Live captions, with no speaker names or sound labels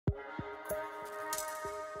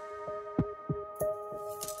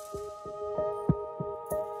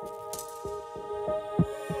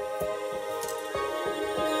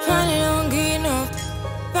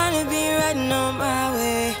on my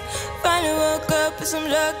way. Finally woke up with some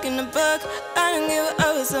luck in the book. I don't give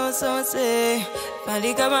a what someone say.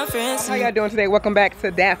 Finally got my friends. How y'all doing today? Welcome back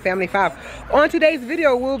to DAT Family 5. On today's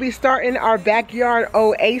video, we'll be starting our backyard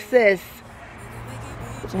Oasis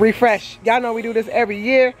refresh. Y'all know we do this every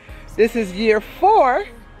year. This is year 4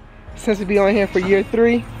 since we be on here for year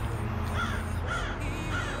 3.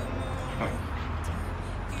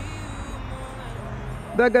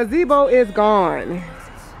 The gazebo is gone.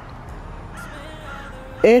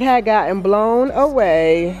 It had gotten blown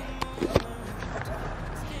away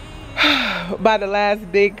by the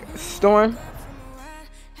last big storm.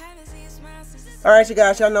 All right, you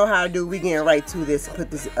guys, y'all know how to do. We getting right to this.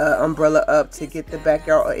 Put this umbrella up to get the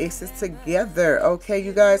backyard Oasis together. Okay,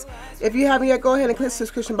 you guys, if you haven't yet, go ahead and click the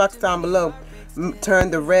subscription box down below.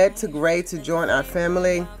 Turn the red to gray to join our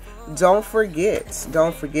family. Don't forget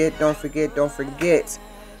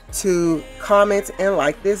to comment and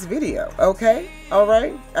like this video. Okay, all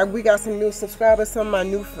right. We got some new subscribers, some of my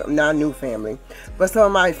not new family, but some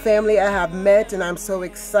of my family I have met, and I'm so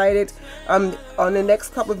excited. On the next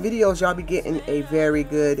couple of videos, y'all be getting a very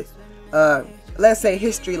good let's say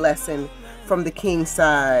history lesson from the king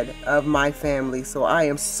side of my family. So I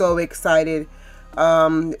am so excited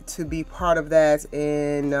to be part of that,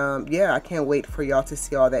 and yeah, I can't wait for y'all to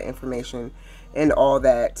see all that information and all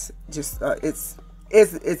that. Just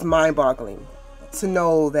it's mind-boggling to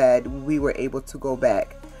know that we were able to go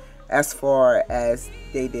back as far as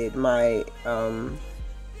they did. My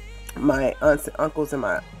my aunts and uncles and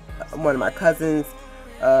one of my cousins,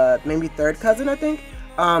 maybe third cousin, I think,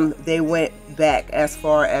 they went back as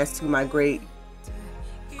far as to my great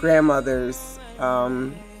grandmother's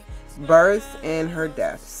birth and her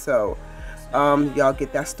death. So y'all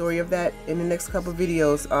get that story of that in the next couple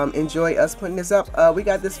videos. Enjoy us putting this up. We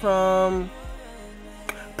got this from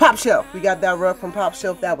Pop Shelf. We got that rug from Pop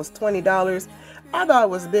Shelf. That was $20. I thought it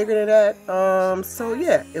was bigger than that. So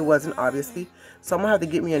yeah, it wasn't, obviously. So I'm gonna have to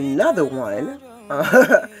get me another one.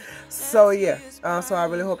 So yeah, so I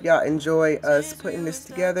really hope y'all enjoy us putting this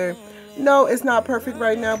together. No, it's not perfect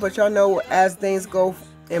right now, but y'all know as things go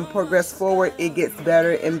and progress forward, it gets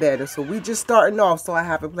better and better. So we just starting off, so I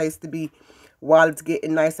have a place to be while it's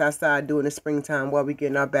getting nice outside during the springtime, while we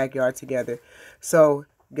getting our backyard together. So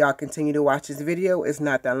y'all continue to watch this video. It's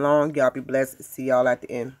not that long. Y'all be blessed. See y'all at the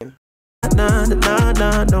end. Nah, nah,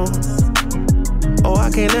 nah, no. Oh, I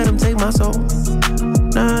can't let him take my soul.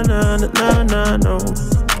 Nah, nah, nah, nah, no.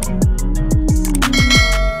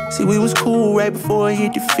 See, we was cool right before he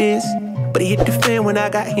hit the fence, but he hit the fan when I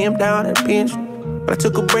got him down at the bench. But I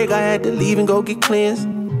took a break, I had to leave and go get cleansed.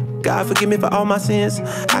 God forgive me for all my sins.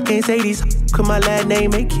 I can't say these cause my last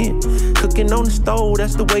name ain't Kent. Cooking on the stove,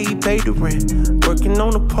 that's the way he paid the rent. Working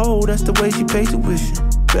on the pole, that's the way she paid tuition.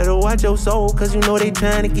 Better watch your soul, cause you know they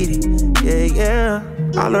trying to get it. Yeah, yeah.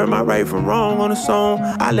 I learned my right from wrong on a song.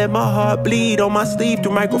 I let my heart bleed on my sleeve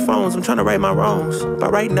through microphones. I'm trying to right my wrongs by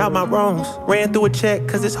writing out my wrongs. Ran through a check,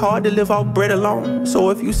 cause it's hard to live off bread alone. So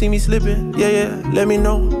if you see me slipping, yeah, let me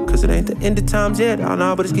know. Cause it ain't the end of times yet, I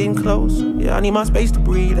know, but it's getting close. Yeah, I need my space to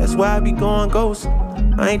breathe, that's why I be going ghost.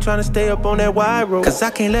 I ain't trying to stay up on that wide road, cause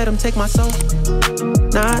I can't let him take my soul.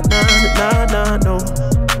 Nah, nah, nah, nah, no.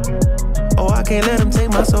 Oh, I can't let him take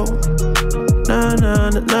my soul. Nah, nah,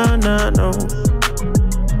 nah, nah, no.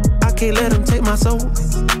 I can't let him take my soul.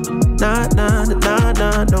 Nah, nah, nah,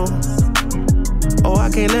 nah, no. Oh, I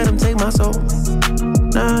can't let him take my soul.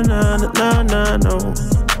 Nah, nah, nah, nah, no.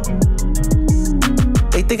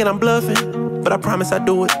 They thinking I'm bluffing, but I promise I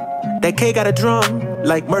do it. That K got a drum,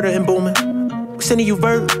 like murder and booming. We sending you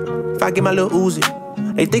vert, if I get my little Uzi.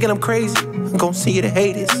 They thinking I'm crazy, I'm gon' see you the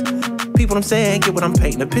haters. People I'm saying, get what I'm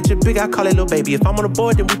painting. A picture big, I call it little baby. If I'm on the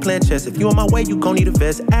board, then we playing chess. If you on my way, you gon' need a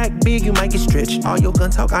vest. Act big, you might get stretched. All your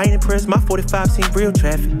gun talk, I ain't impressed. My 45 seen real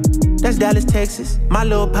traffic. That's Dallas, Texas. My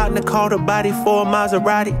little partner called a body for a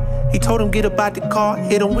Maserati. He told him get up out the car,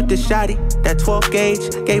 hit him with the shotty. That 12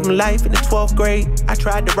 gauge, gave him life in the 12th grade. I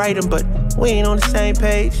tried to write him, but we ain't on the same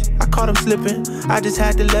page. I caught him slipping, I just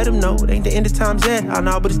had to let him know. It ain't the end of times yet, I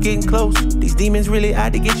know, but it's getting close. These demons really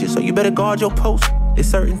out to get you, so you better guard your post. There's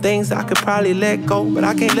certain things I could probably let go, but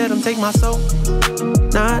I can't let them take my soul.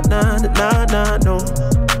 Nah, nah, nah, nah, no.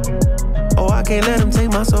 Oh, I can't let them take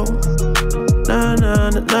my soul. Nah, nah,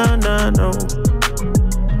 nah, nah, no.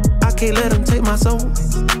 I can't let them take my soul.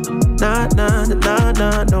 Nah, nah, nah,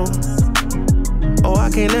 nah, no. Oh, I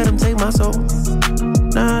can't let them take my soul.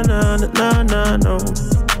 Nah, nah, nah, nah, no.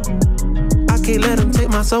 I can't let them take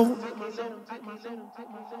my soul.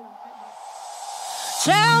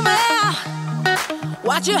 Tell me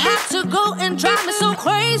why'd you have to go and drive me so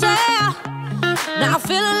crazy? Now I'm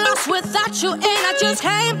feeling lost without you, and I just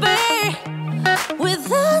can't be.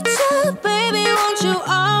 Without you, baby, want you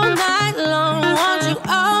all night long, want you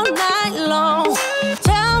all night long.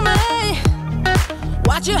 Tell me,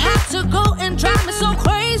 why'd you have to go and drive me so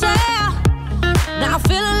crazy? Now I'm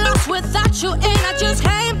feeling lost without you, and I just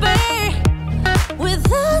can't be.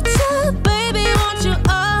 Without you, baby, want you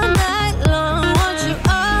all night long, want you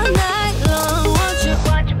all night long, want you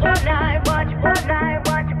all night, want you all night,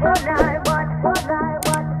 want you all night, want you all night,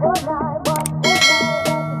 want you all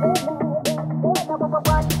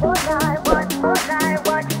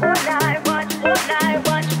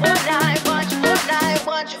night,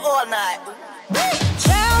 want you all night.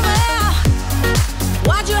 Tell me,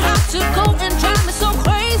 why'd you have to go and drive me so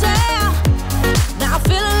crazy? Now I'm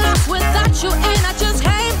feeling lost without you, and I just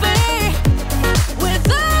can't be.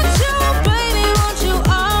 Without you, baby, want you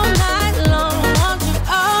all night long, want you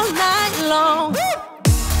all night long.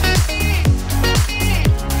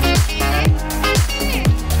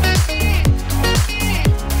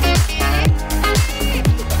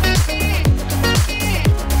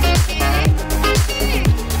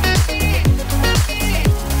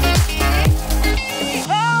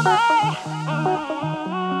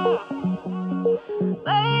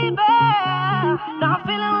 Now I'm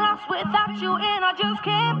feeling lost without you, and I just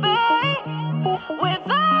can't be.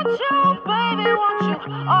 Without you, baby, want you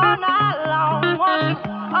all night long, want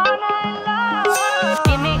you all night long.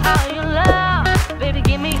 Give me all your love, baby,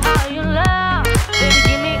 give me all your love, baby,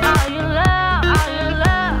 give me all your love, all your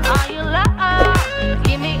love, all your love.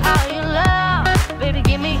 Give me all your love, baby,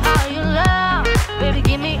 give me all your love, baby,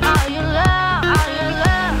 give me all your love, all your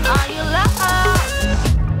love, all your love.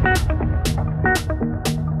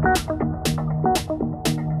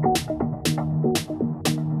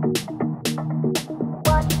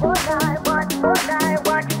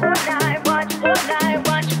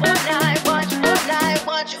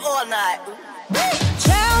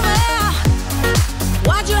 Tell me,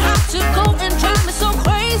 why'd you have to go and drive me so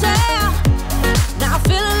crazy? Now I'm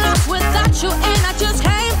feeling lost without you, and I just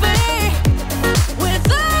can't be.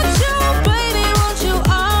 Without you, baby, want you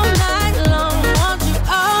all night long, want you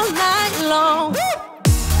all night long.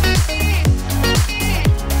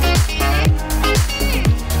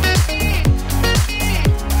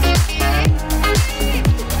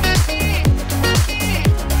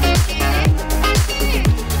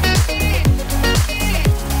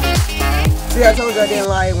 See, I told you I didn't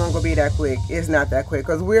lie. It won't go be that quick. It's not that quick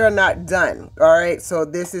because we are not done. All right. So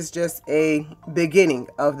this is just a beginning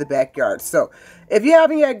of the backyard. So if you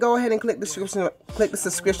haven't yet, go ahead and click the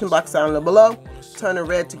subscription box down below. Turn the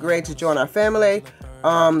red to gray to join our family.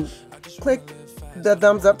 Click the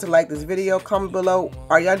thumbs up to like this video. Comment below.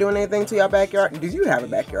 Are y'all doing anything to your backyard? Do you have a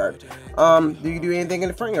backyard? Do you do anything in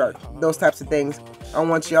the front yard? Those types of things. I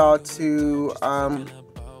want y'all to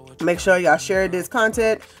make sure y'all share this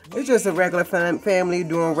content. It's just a regular family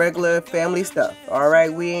doing regular family stuff. All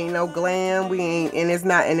right, we ain't no glam. We ain't, and it's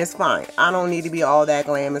not, and it's fine. I don't need to be all that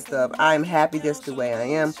glam and stuff. I'm happy just the way I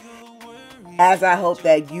am, as I hope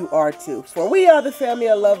that you are too. For we are the family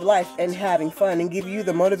that love life and having fun, and give you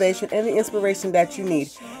the motivation and the inspiration that you need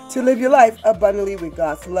to live your life abundantly with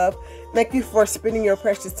God's love. Thank you for spending your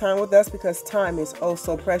precious time with us, because time is oh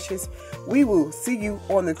so precious. We will see you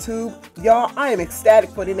on the tube. Y'all, I am ecstatic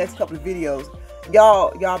for the next couple of videos.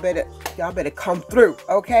 Y'all better come through,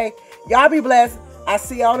 okay? Y'all be blessed. I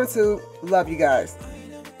see y'all on the tube. Love you guys.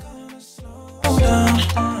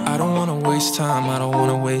 I don't wanna waste time, I don't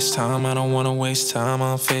wanna waste time, I don't wanna waste time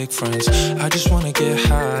on fake friends. I just wanna get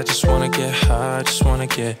high, I just wanna get high, I just wanna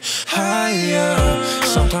get higher.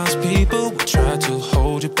 Sometimes people will try to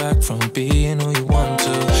hold you back from being who you want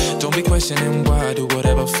to. Don't be questioning why, do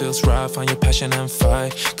whatever feels right, find your passion and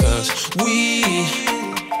fight. Cause we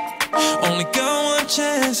only got one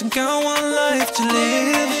chance and got one life to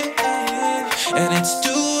live, and it's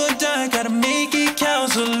do or die, gotta make it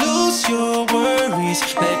count. So lose your worries,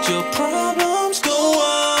 let your problems go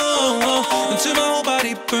on until my whole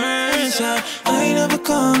body burns out. I ain't never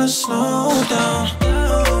gonna slow down.